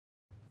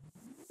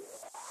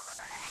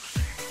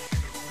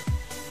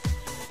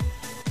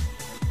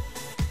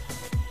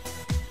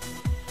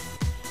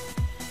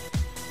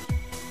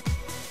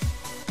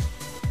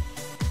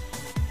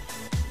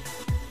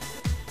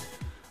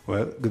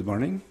Well, good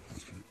morning.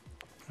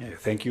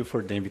 Thank you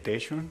for the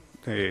invitation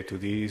to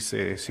this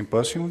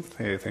symposium.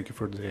 Thank you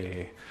for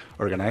the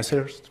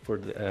organizers, for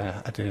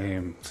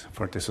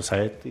the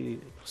society,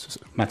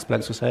 Max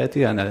Planck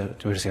Society and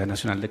Universidad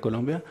Nacional de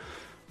Colombia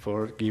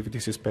for giving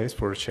this space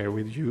for share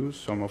with you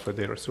some of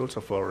the results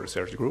of our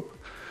research group.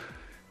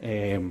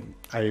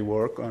 I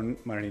work on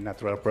marine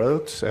natural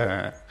products.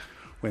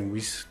 When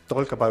we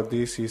talk about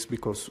this is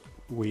because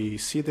we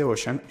see the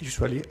ocean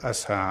usually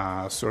as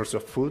a source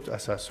of food,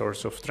 as a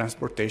source of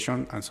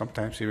transportation, and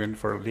sometimes even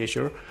for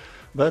leisure.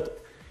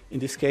 But in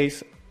this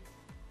case,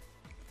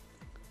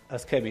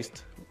 as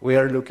chemists, we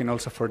are looking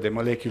also for the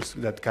molecules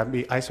that can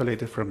be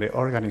isolated from the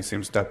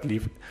organisms that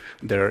live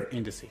there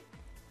in the sea.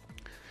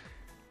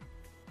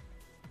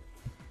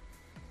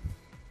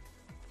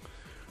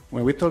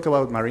 When we talk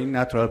about marine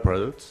natural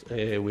products,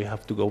 we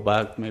have to go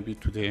back maybe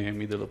to the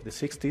middle of the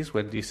 60s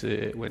when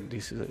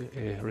this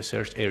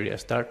research area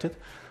started,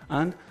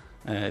 and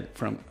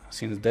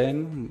since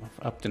then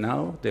up to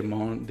now, the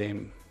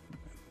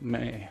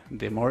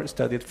more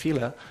studied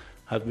phyla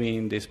have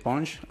been the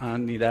sponge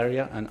and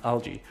Cnidaria and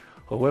algae.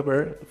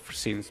 However,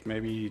 since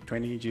maybe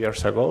 20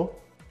 years ago,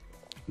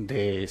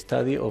 the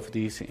study of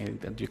this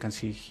that you can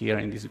see here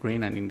in this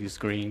green and in this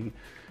green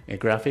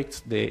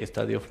graphics, the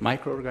study of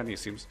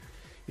microorganisms.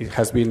 It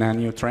has been a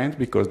new trend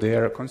because they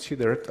are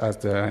considered as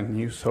the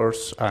new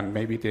source and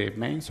maybe the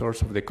main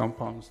source of the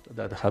compounds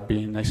that have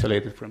been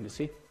isolated from the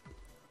sea.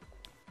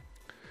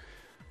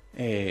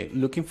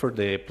 Looking for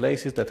the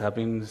places that have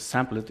been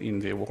sampled in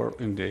the world,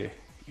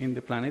 in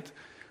the planet,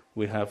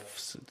 we have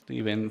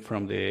even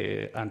from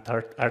the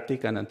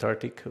Arctic and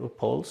Antarctic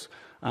poles,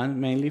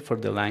 and mainly for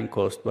the line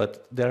coast.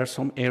 But there are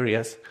some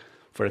areas.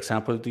 For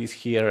example, this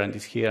here and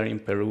this here in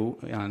Peru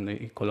and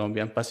the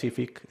Colombian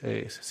Pacific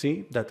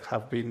Sea that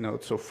have been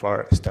not so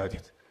far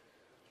studied.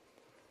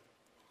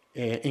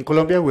 In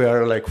Colombia, we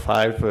are like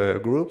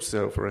 5 groups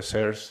of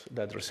research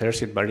that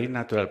research in marine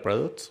natural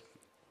products.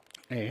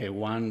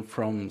 One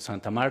from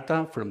Santa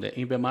Marta, from the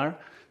INVEMAR,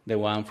 the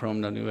one from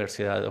the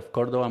Universidad of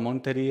Córdoba,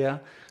 Montería,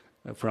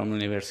 from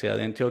the Universidad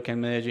de Antioquia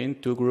in Medellín,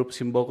 2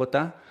 groups in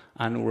Bogotá,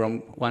 and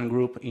 1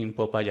 group in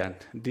Popayán.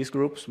 These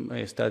groups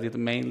studied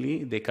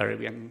mainly the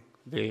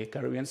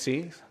Caribbean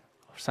Sea,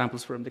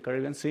 samples from the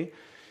Caribbean Sea,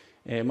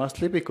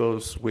 mostly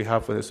because we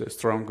have a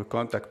strong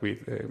contact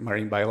with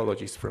marine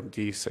biologists from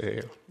these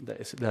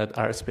that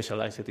are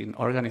specialized in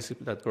organisms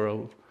that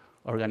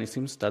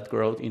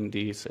grow in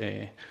these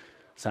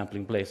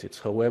sampling places.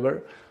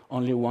 However,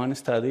 only one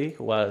study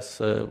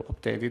was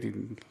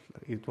obtained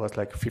it was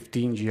like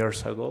 15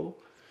 years ago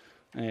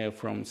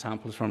from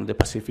samples from the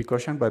Pacific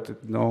Ocean,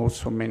 but no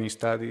so many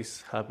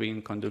studies have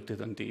been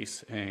conducted on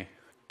these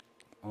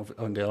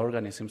on the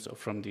organisms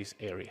from this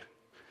area.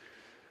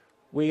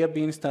 We have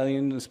been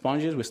studying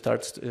sponges. We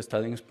started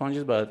studying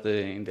sponges, but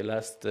in the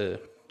last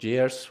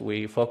years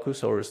we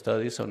focus our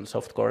studies on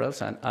soft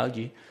corals and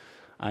algae,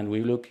 and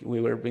we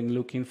were been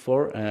looking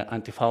for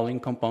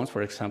antifouling compounds.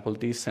 For example,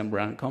 this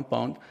membran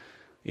compound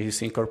is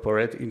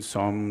incorporated in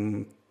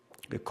some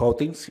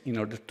coatings in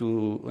order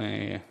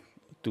to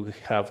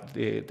have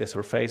the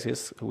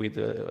surfaces with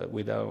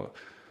a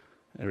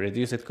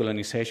reduced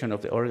colonization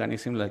of the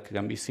organism, like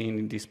can be seen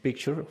in this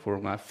picture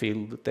from a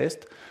field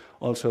test.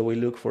 Also, we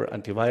look for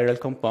antiviral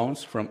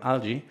compounds from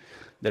algae.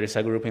 There is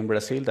a group in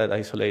Brazil that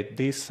isolate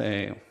this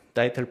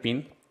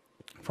diterpene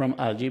from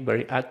algae,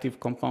 very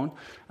active compound,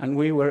 and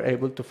we were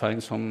able to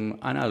find some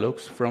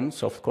analogs from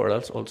soft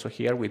corals also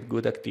here with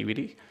good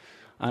activity,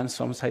 and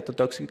some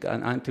cytotoxic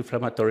and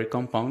anti-inflammatory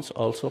compounds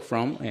also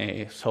from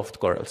soft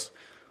corals.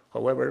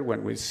 However,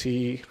 when we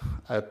see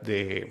at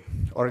the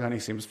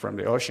organisms from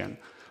the ocean,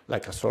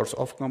 like a source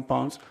of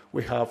compounds,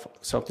 we have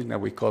something that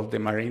we call the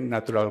marine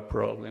natural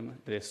problem,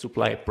 the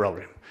supply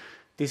problem.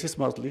 This is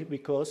mostly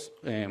because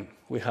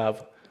we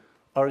have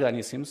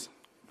organisms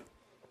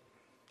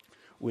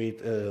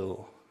with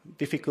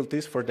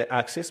difficulties for the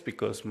access,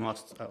 because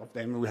most of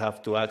them we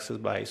have to access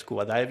by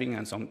scuba diving,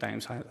 and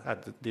sometimes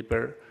at the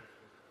deeper,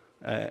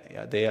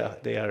 they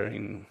are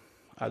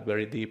at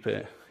very deep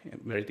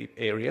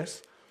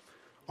areas.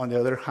 On the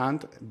other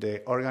hand,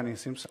 the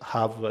organisms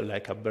have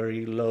like a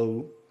very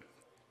low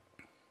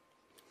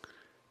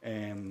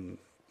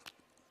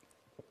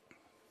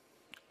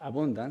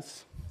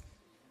abundance,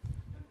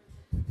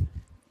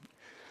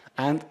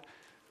 and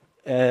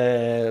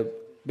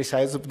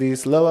besides of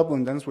this low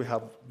abundance, we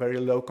have very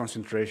low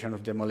concentration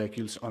of the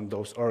molecules on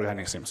those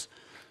organisms.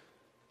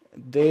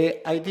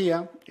 The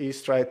idea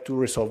is try to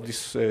resolve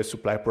this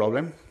supply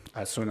problem.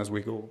 As soon as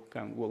we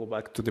can go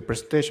back to the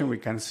presentation, we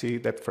can see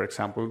that, for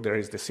example, there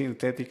is the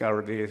synthetic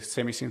or the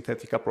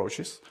semi-synthetic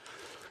approaches.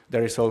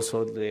 There is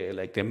also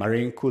the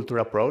marine culture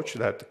approach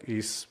that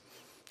is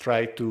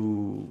try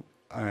to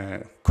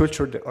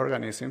culture the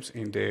organisms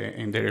in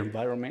their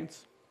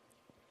environments.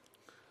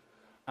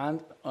 And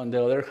on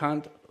the other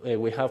hand,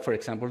 we have, for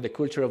example, the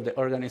culture of the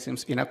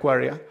organisms in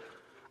aquaria,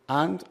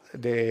 and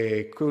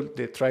they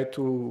try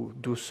to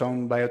do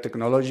some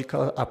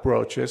biotechnological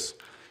approaches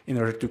in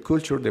order to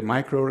culture the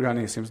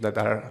microorganisms that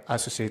are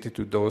associated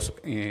to those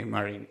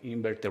marine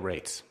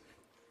invertebrates.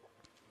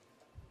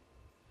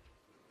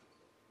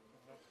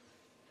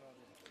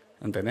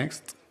 And the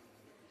next.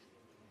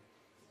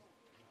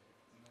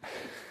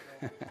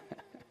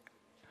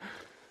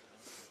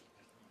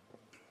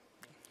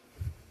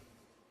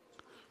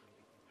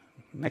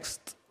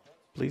 Next,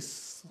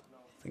 please.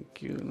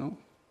 Thank you. No?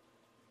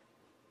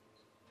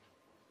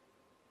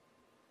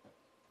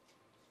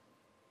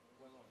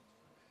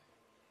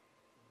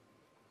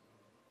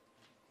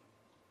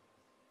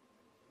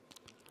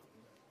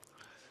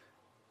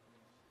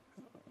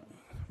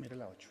 Mira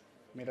la 8.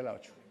 Mira la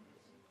 8.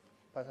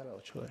 Pasa la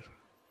 8. A ver.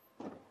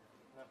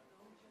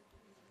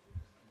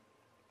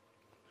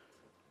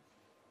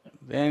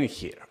 Then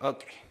here.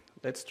 Okay.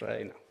 Let's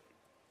try now.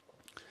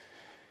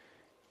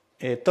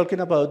 Talking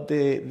about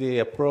the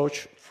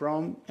approach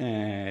from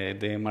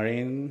the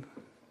marine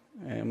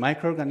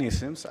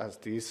microorganisms as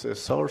this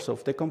source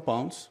of the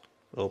compounds.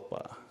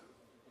 Opa.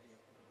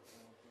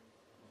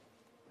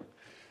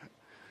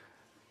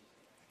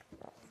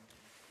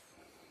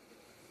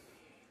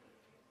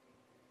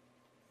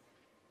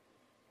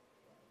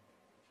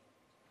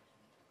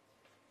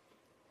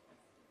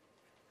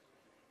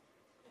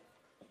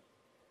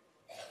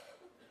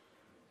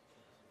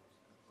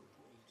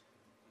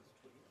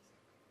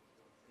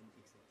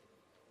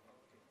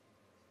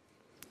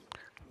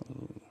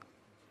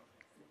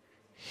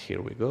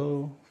 Here we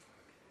go.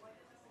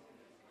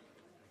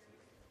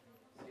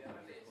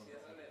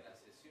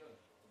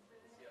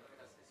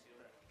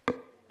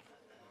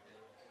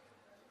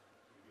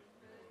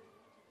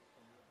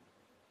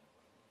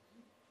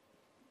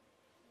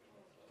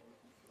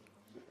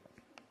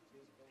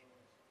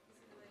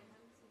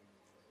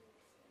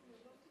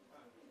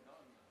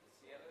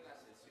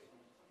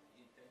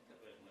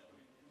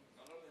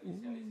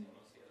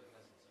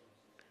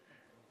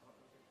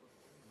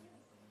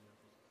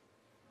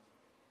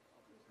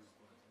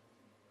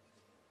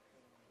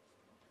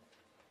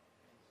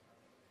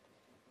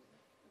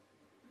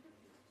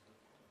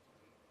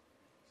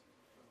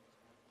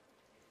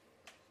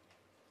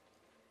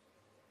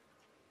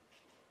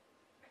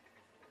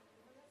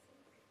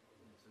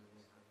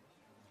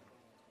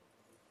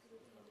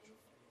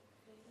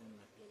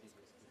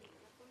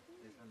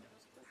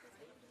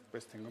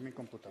 Pues tengo mi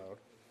computador.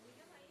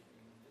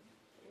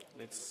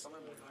 Let's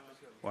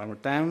one more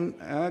time.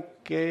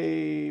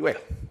 Okay. Well,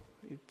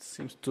 it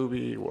seems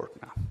to work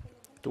now.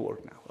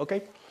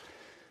 Okay.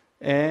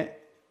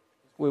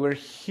 We were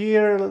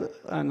here,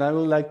 and I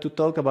would like to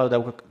talk about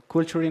our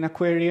culture in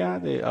aquaria,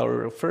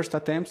 our first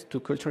attempts to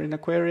culture in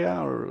aquaria,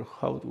 or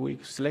how we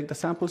select the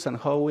samples, and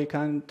how we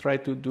can try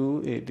to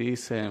do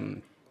this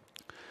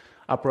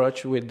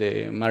approach with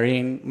the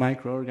marine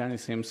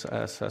microorganisms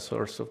as a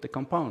source of the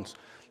compounds.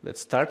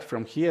 Let's start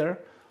from here,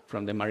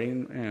 from the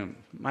marine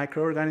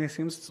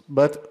microorganisms,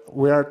 but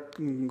we are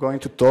going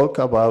to talk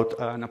about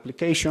an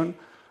application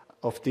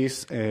of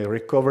these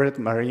recovered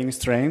marine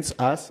strains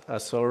as a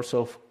source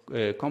of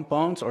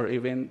compounds, or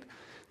even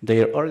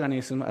their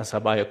organism as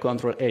a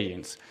biocontrol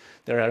agents.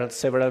 There are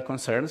several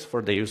concerns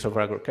for the use of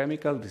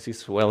agrochemicals. This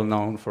is well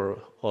known for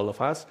all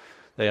of us.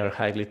 They are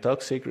highly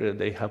toxic.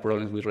 They have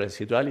problems with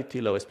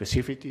residuality, low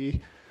specificity,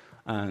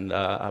 and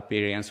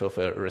appearance of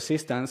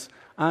resistance.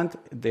 And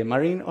the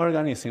marine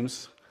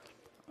organisms,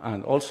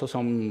 and also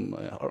some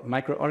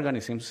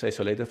microorganisms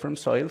isolated from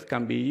soil,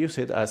 can be used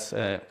as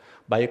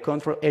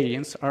biocontrol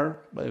agents,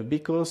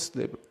 because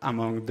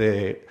among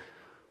the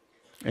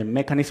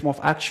mechanism of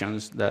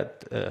actions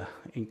that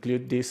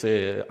include this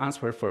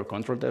answer for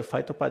control the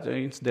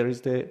phytopathogens, there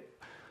is the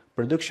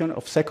production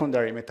of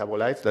secondary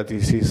metabolites, that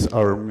this is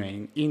our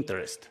main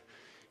interest.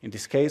 In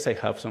this case, I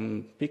have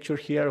some picture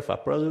here of a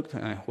product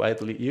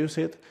widely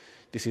used.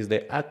 This is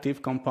the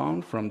active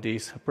compound from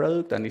this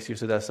product, and it's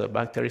used as a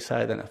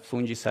bactericide and a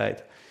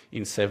fungicide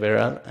in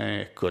several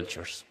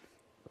cultures.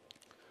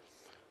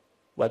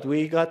 What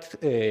we got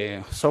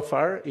so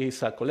far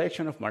is a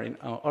collection of marine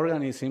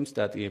organisms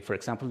that, for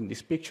example, in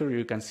this picture,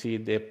 you can see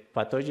the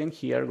pathogen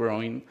here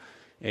growing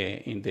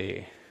in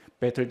the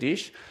petri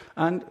dish,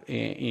 and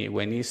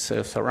when it's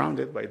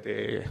surrounded by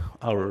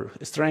our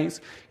strains,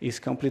 is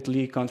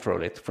completely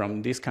controlled.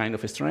 From this kind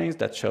of strains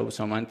that show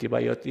some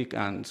antibiotic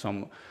and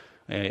some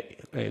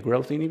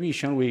growth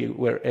inhibition, we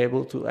were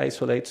able to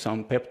isolate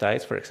some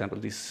peptides, for example,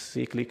 this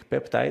cyclic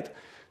peptide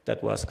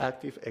that was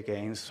active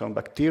against some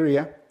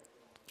bacteria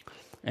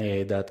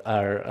that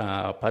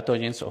are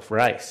pathogens of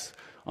rice.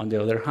 On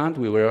the other hand,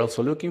 we were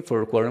also looking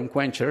for quorum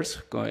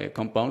quenchers,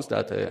 compounds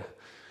that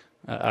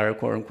are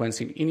quorum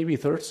quenching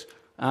inhibitors,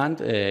 and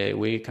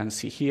we can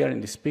see here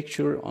in this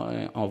picture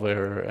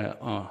over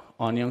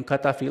onion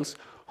cataphyls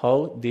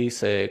how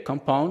this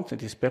compound,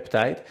 this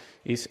peptide,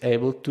 is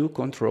able to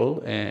control.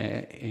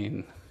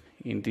 In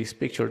this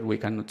picture, we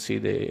cannot see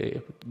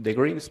the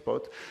green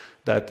spot.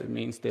 That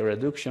means the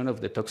reduction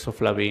of the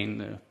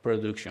toxoflavin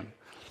production.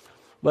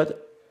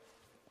 But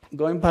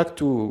Going back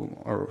to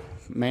our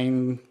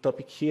main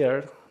topic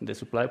here, the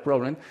supply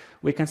problem,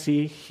 we can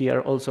see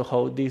here also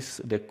how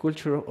the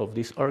culture of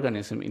this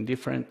organism in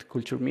different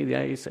culture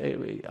media is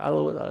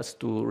allowed us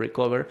to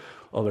recover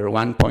over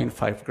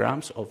 1.5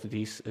 grams of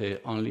this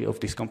only of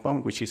this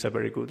compound, which is a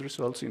very good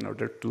result in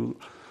order to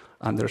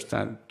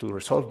understand to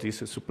resolve this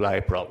supply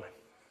problem.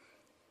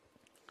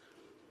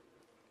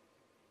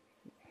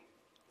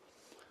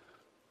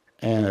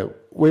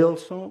 We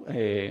also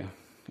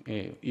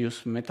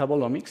use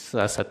metabolomics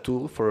as a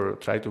tool for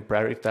try to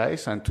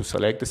prioritize and to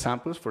select the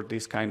samples for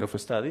this kind of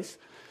studies.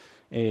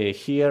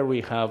 Here we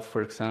have,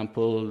 for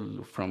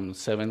example, from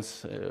seven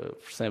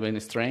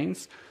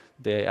strains.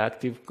 The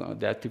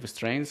active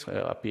strains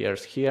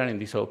appears here in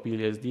this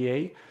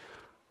OPLSDA,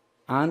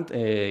 and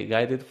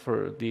guided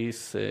for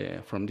this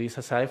from this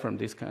assay, from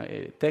this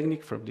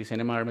technique, from this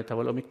NMR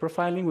metabolomic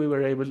profiling, we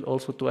were able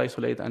also to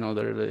isolate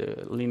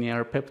another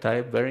linear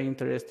peptide, very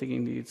interesting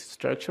in its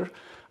structure,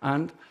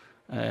 and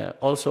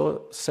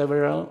also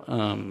several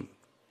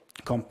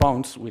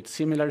compounds with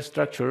similar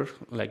structure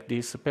like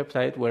this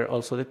peptide were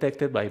also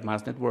detected by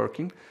mass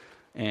networking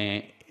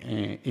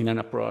in an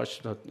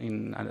approach,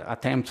 in an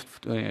attempt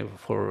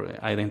for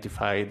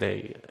identify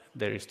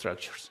their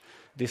structures.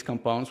 These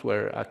compounds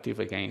were active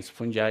against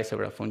fungi,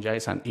 several fungi,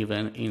 and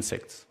even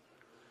insects.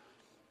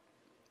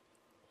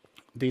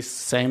 This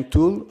same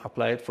tool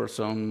applied for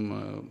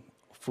some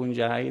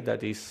fungi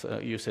that is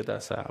used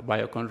as a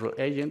biocontrol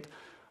agent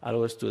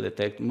allows to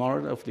detect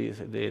more of the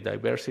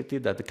diversity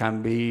that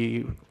can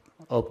be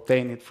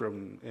obtained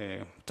from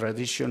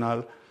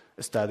traditional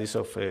studies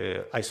of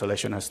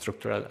isolation and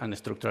structural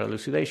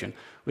elucidation.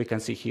 We can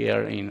see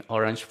here in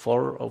orange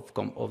 4 of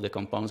the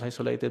compounds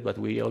isolated, but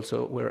we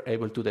also were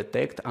able to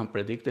detect and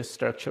predict the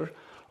structure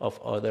of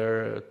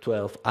other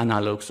 12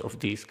 analogs of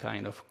these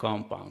kind of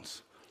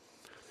compounds.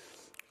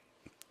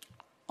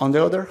 On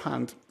the other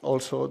hand,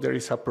 also there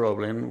is a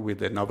problem with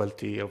the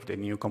novelty of the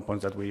new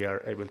compounds that we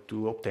are able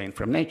to obtain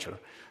from nature.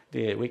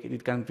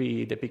 It can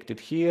be depicted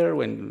here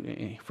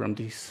from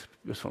this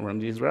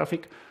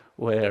graphic,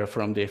 where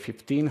from the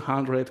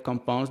 1,500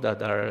 compounds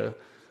that are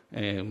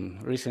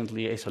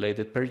recently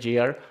isolated per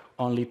year,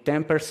 only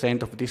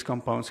 10% of these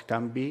compounds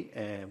can be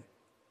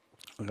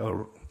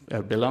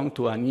belong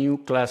to a new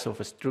class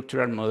of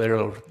structural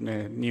model or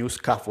new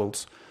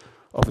scaffolds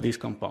of these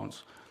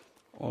compounds.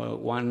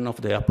 One of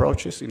the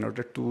approaches in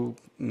order to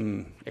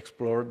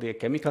explore the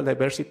chemical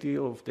diversity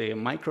of the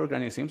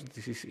microorganisms,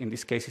 in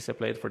this case is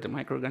applied for the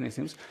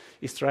microorganisms,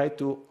 is try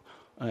to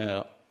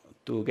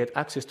get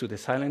access to the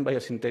silent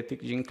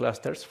biosynthetic gene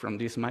clusters from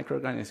these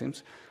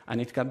microorganisms, and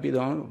it can be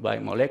done by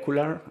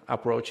molecular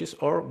approaches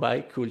or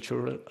by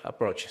cultural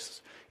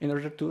approaches in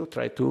order to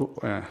try to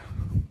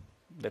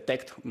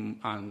detect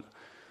and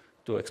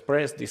to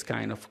express this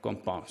kind of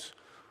compounds.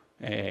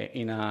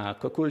 In a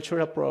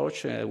co-culture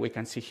approach, we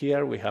can see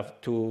here we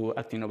have 2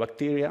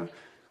 actinobacteria.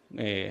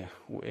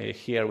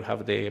 Here we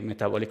have the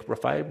metabolic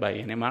profile by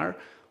NMR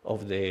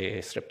of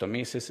the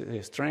Streptomyces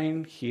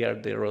strain, here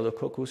the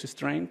Rhodococcus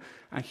strain,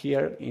 and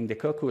here in the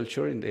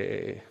co-culture, in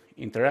the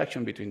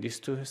interaction between these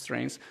 2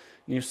 strains,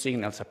 new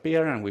signals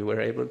appear, and we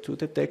were able to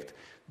detect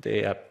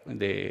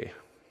these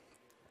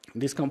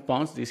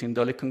compounds, this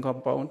indolic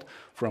compound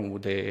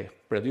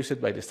produced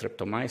by the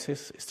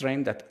Streptomyces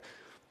strain that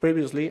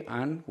previously,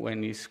 and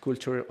when it's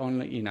cultured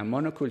only in a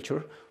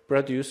monoculture,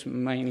 produce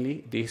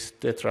mainly this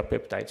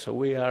tetrapeptide. So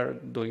we are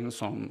doing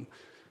some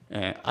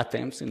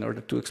attempts in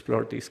order to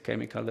explore this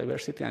chemical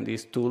diversity and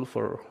this tool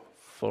for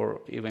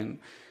even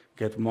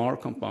get more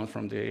compounds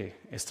from the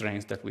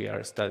strains that we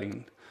are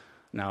studying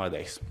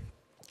nowadays.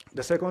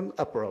 The second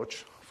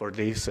approach for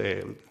this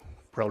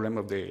problem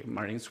of the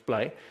marine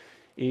supply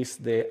is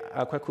the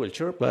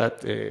aquaculture,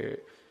 but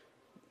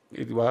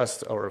it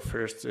was our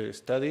first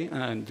study,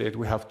 and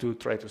we have to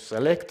try to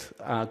select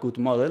a good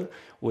model.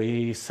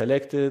 We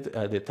selected,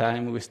 at the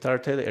time we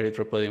started,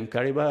 Erythropodium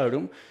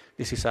caribarum.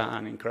 This is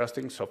an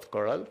encrusting soft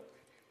coral.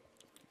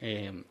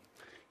 It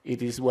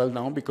is well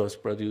known because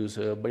it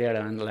produces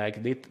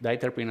briaran-like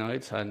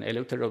diterpenoids and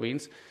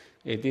eleuterobins.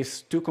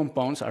 These 2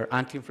 compounds are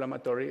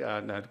anti-inflammatory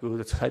and have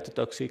good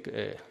cytotoxic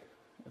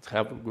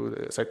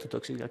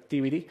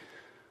activity,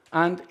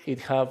 and it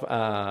have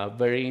a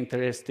very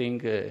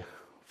interesting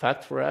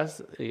fact for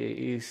us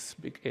is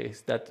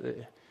that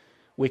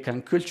we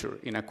can culture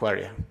in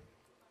aquaria.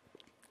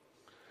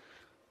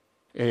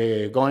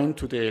 Going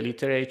to the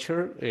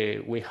literature,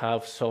 we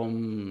have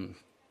some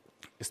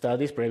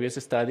previous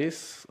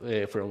studies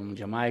from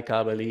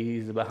Jamaica,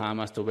 Belize,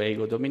 Bahamas,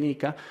 Tobago,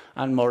 Dominica,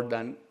 and more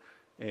than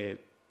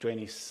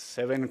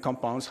 27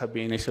 compounds have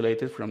been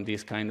isolated from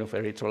these kind of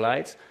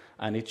erythrolytes,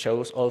 and it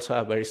shows also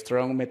a very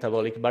strong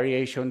metabolic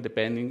variation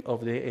depending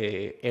of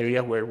the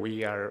area where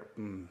we are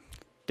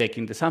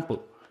taking the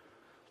sample.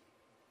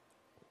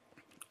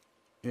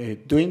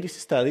 Doing this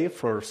study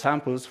for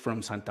samples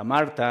from Santa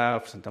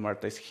Marta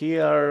is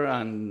here,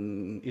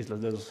 and Islas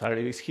de los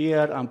Arabes is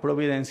here, and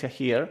Providencia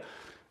here,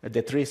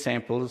 the 3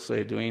 samples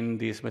doing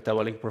this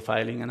metabolic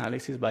profiling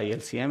analysis by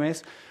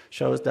LCMS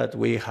shows that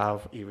we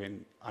have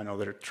even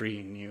another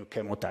 3 new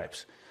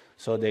chemotypes.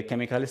 So the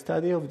chemical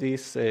study of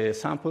these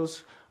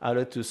samples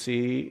allowed to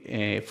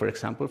see, for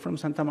example, from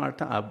Santa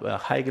Marta, a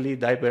highly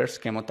diverse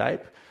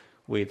chemotype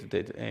with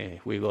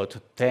we got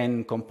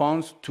 10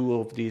 compounds, 2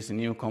 of these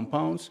new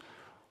compounds,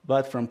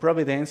 but from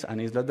Providence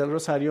and Isla del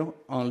Rosario,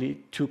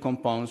 only 2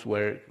 compounds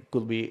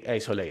could be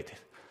isolated.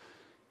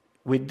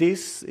 With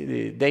this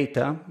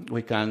data,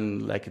 we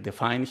can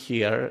define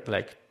here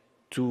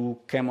 2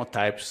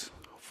 chemotypes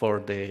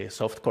for the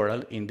soft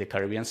coral in the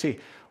Caribbean Sea.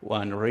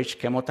 One rich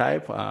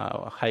chemotype,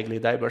 a highly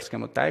diverse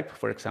chemotype,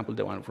 for example,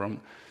 the one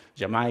from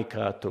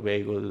Jamaica,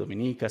 Tobago,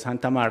 Dominica,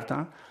 Santa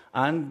Marta,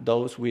 and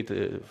those with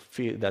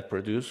that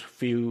produce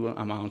few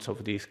amounts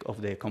of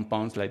the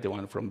compounds, like the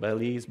one from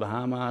Belize,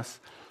 Bahamas,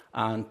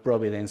 and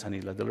Providence and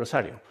Isla del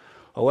Rosario.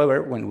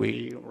 However, when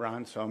we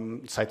ran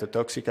some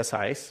cytotoxic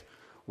assays,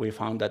 we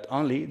found that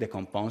only the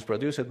compounds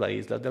produced by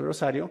Isla del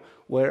Rosario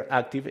were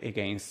active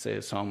against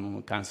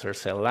some cancer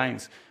cell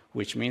lines,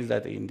 which means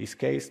that in this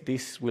case,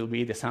 this will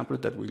be the sample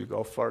that will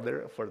go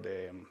further for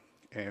the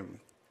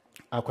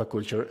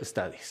aquaculture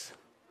studies.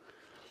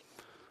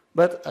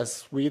 But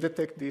as we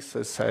detect this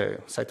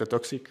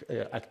cytotoxic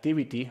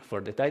activity for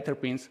the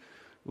diterpenes,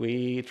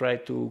 we try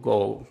to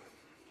go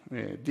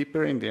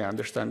deeper in the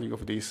understanding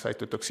of this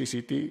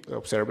cytotoxicity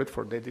observed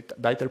for the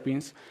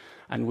diterpenes,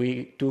 and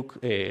we took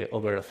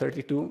over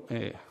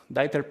 32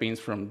 diterpenes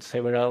from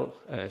several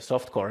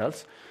soft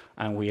corals,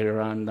 and we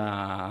ran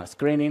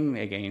screening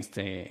against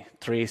 3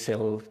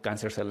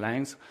 cancer cell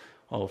lines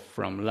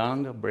from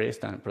lung,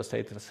 breast, and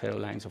prostate cell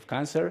lines of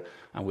cancer,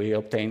 and we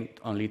obtained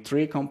only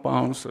 3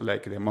 compounds,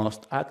 like the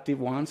most active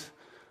ones,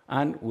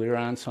 and we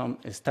ran some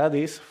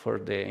studies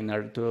in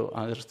order to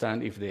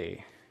understand if the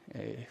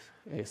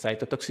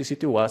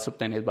cytotoxicity was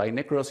obtained by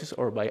necrosis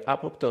or by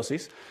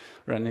apoptosis,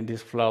 running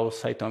this flow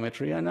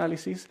cytometry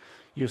analysis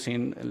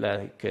using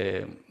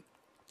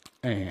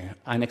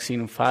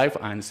annexin 5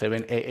 and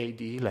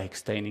 7-AAD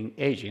staining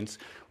agents.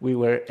 We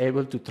were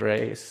able to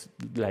trace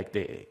the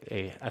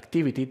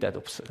activity that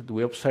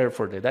we observed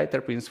for the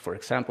diterpenes. For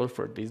example,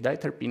 for this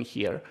diterpene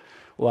here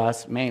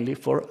was mainly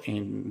for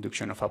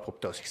induction of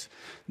apoptosis.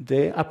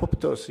 The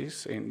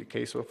apoptosis, in the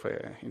case of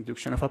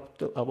induction of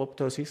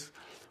apoptosis,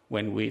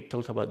 when we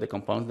talk about the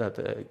compounds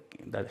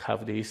that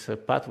have this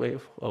pathway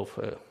of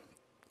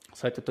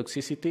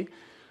cytotoxicity,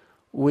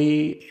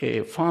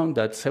 we found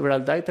that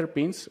several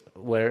diterpenes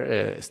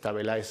were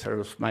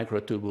stabilizers of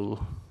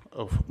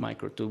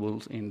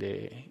microtubules in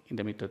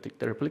the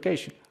mitotic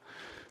replication.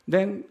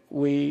 Then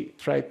we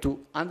tried to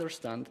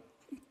understand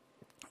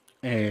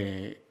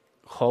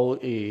how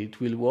it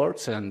will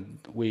work, and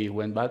we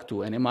went back to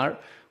NMR.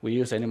 We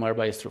use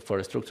NMR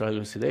for structural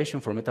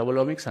elucidation, for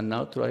metabolomics, and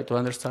now try to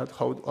understand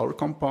how our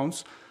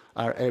compounds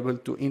are able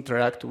to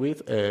interact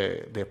with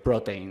the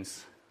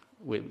proteins,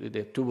 with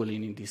the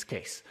tubulin in this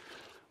case.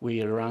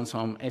 We ran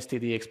some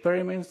STD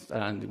experiments,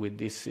 and with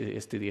these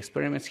STD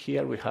experiments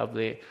here, we have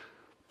the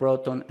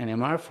proton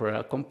NMR for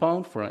a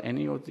compound, for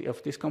any of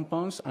these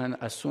compounds, and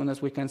as soon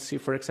as we can see,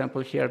 for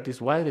example, here,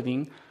 this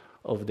widening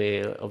of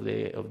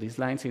these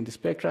lines in the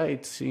spectra,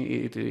 it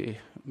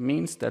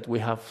means that we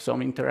have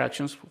some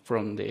interactions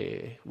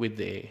with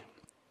the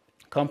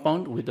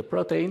compound, with the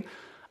protein,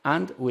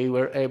 and we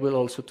were able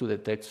also to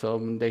detect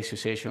some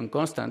dissociation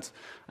constants.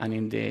 And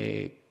in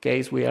the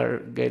case we are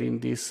getting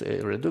this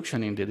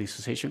reduction in the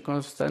dissociation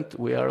constant,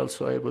 we are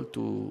also able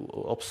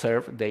to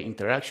observe the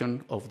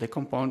interaction of the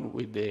compound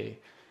with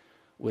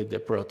the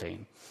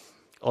protein.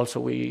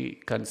 Also, we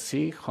can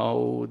see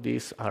how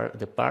these are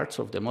the parts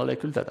of the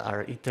molecule that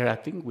are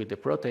interacting with the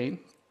protein,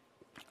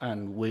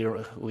 and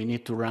we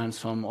need to run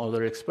some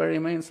other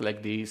experiments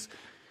like these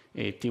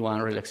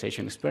T1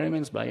 relaxation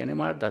experiments by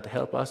NMR that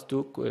help us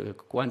to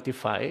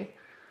quantify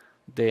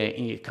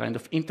the kind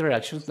of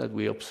interactions that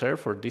we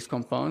observe for these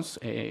compounds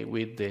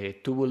with the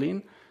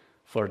tubulin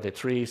for the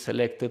 3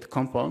 selected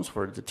compounds,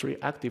 for the 3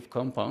 active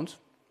compounds.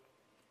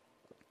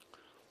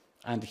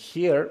 And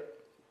here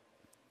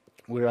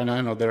we run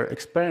another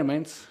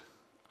experiments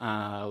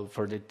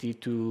for the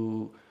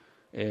T2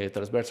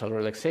 transversal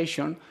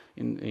relaxation,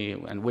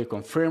 and we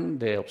confirm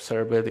the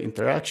observed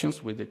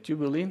interactions with the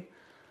tubulin.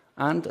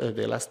 And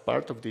the last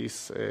part of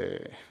this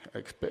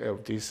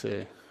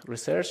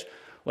research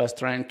was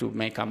trying to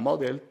make a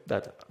model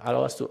that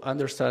allows us to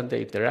understand the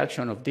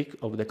interaction of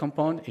the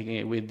compound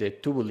with the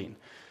tubulin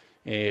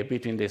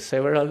between the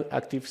several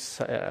active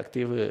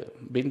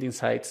binding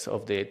sites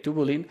of the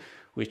tubulin.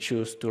 We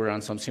choose to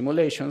run some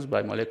simulations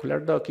by molecular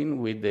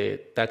docking with the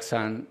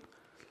taxane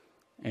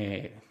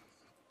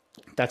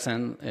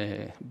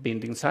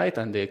binding site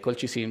and the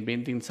colchicine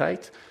binding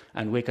site,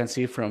 and we can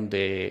see from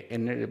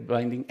the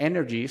binding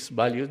energies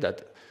values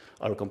that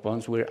our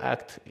compounds will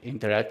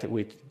interact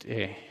with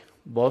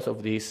both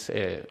of these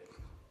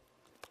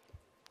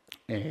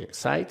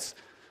sites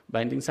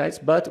binding sites.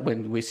 But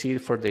when we see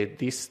for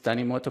these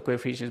Tanimoto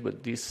coefficients,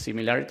 but these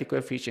similarity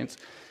coefficients,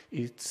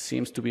 it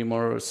seems to be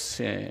more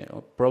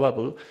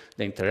probable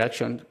the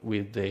interaction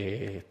with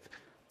the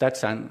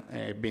taxan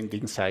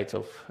binding sites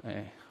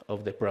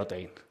of the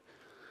protein.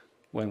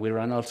 When we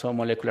run also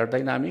molecular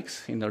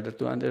dynamics in order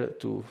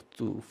to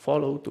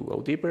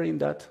go deeper in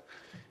that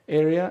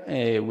area,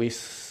 we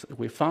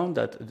found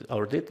that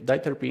our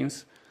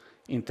diterpenes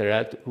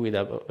interact with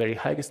a very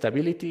high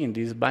stability in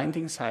this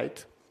binding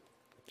site,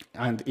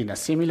 and in a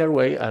similar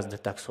way as the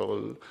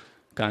taxol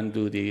can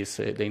do this,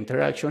 the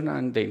interaction,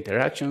 and the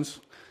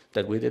interactions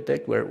that we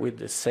detect were with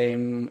the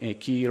same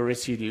key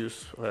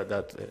residues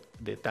that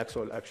the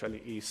taxol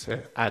actually is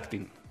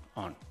acting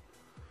on.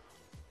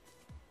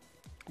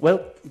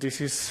 Well,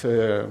 this is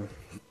the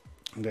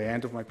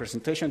end of my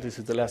presentation. This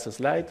is the last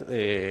slide.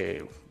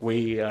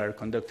 We are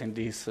conducting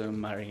this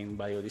marine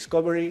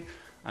biodiscovery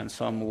and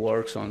some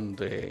works on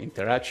the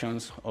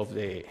interactions of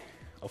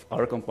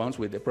our compounds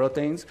with the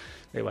proteins,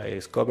 the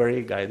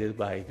biodiscovery guided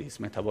by these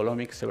several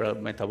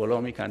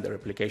metabolomic and the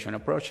replication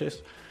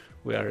approaches.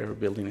 We are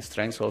building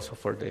strengths also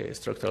for the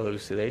structural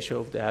elucidation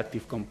of the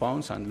active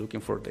compounds and looking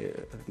for the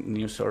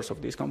new source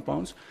of these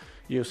compounds,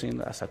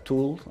 using as a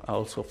tool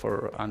also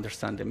for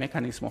understand the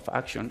mechanism of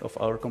action of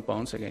our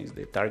compounds against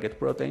the target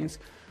proteins,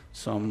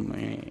 some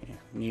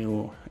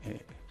new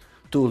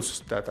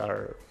tools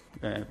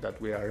that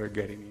we are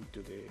getting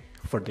into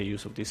for the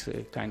use of this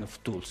kind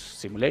of tools,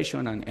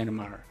 simulation and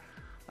NMR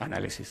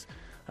analysis.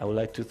 I would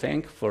like to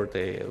thank for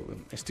the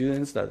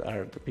students that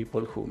are the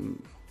people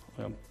who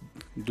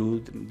do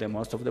the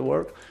most of the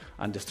work,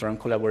 and the strong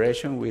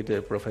collaboration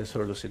with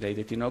Professor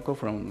Lucideide Tinoco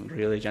from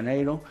Rio de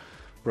Janeiro,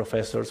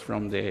 professors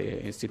from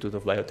the Institute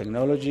of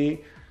Biotechnology,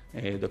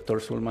 Dr.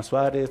 Zulma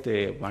Suarez,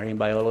 the marine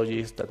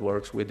biologist that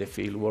works with the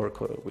field work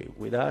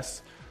with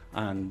us,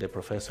 and the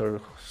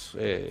professors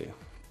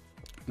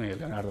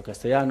Leonardo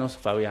Castellanos,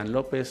 Fabian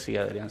Lopez, and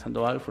Adrián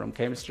Sandoval from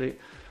chemistry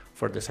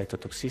for the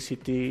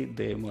cytotoxicity,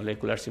 the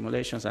molecular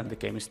simulations, and the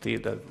chemistry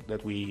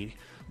that we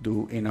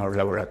do in our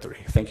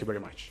laboratory. Thank you very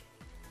much.